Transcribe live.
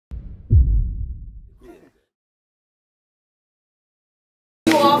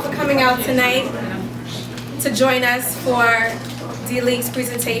out tonight to join us for D.Leak's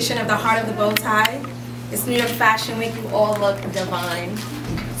presentation of the Heart of the Bowtie. It's New York Fashion Week. You all look divine.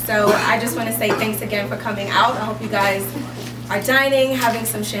 So I just want to say thanks again for coming out. I hope you guys are dining, having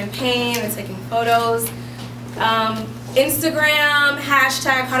some champagne, and taking photos. Instagram,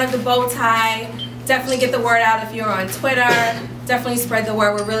 hashtag Heart of the Bowtie. Definitely get the word out if you're on Twitter. Definitely spread the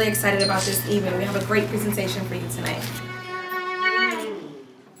word. We're really excited about this evening. We have a great presentation for you tonight.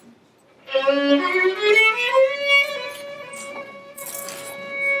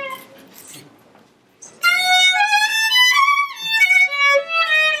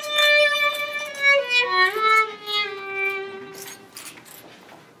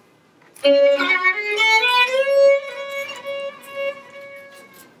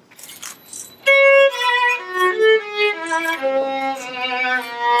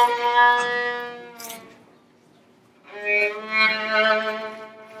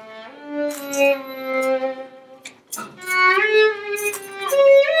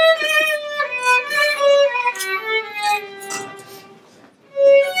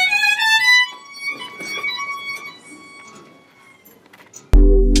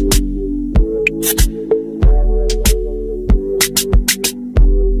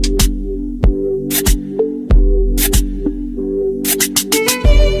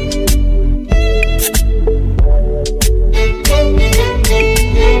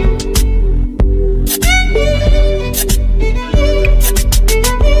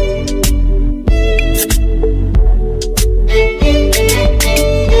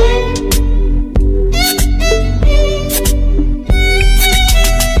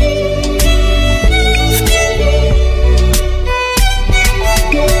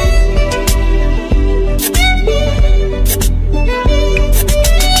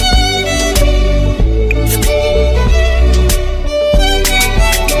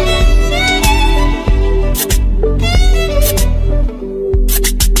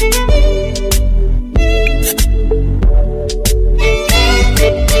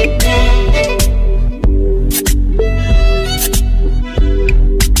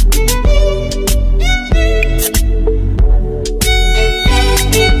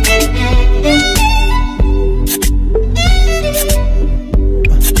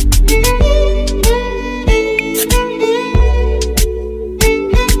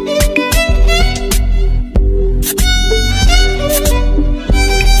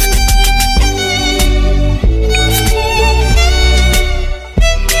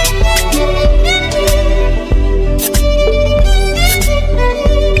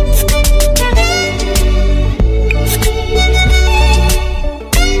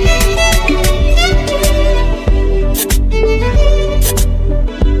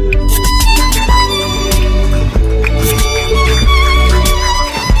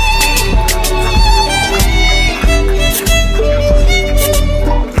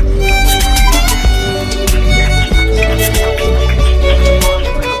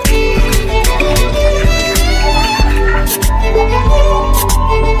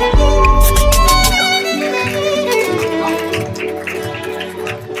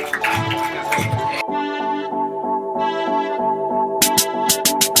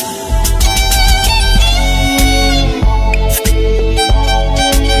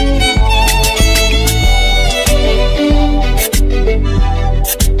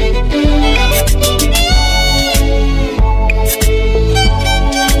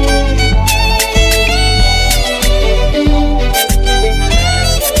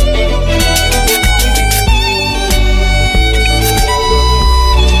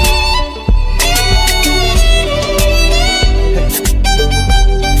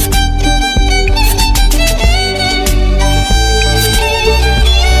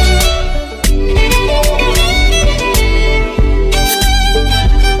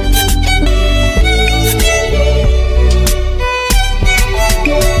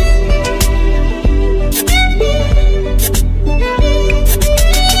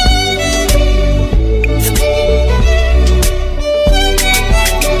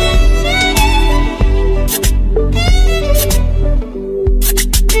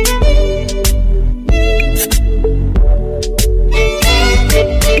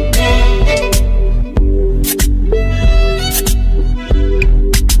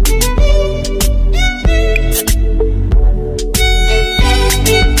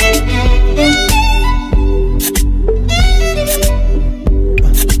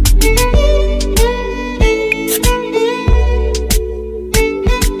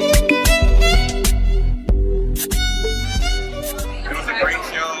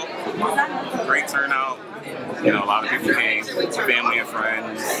 You know, a lot of people came. family and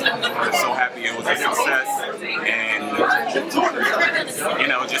friends. I'm so happy it was a success, and you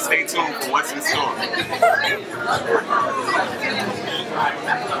know, just stay tuned for what's in store.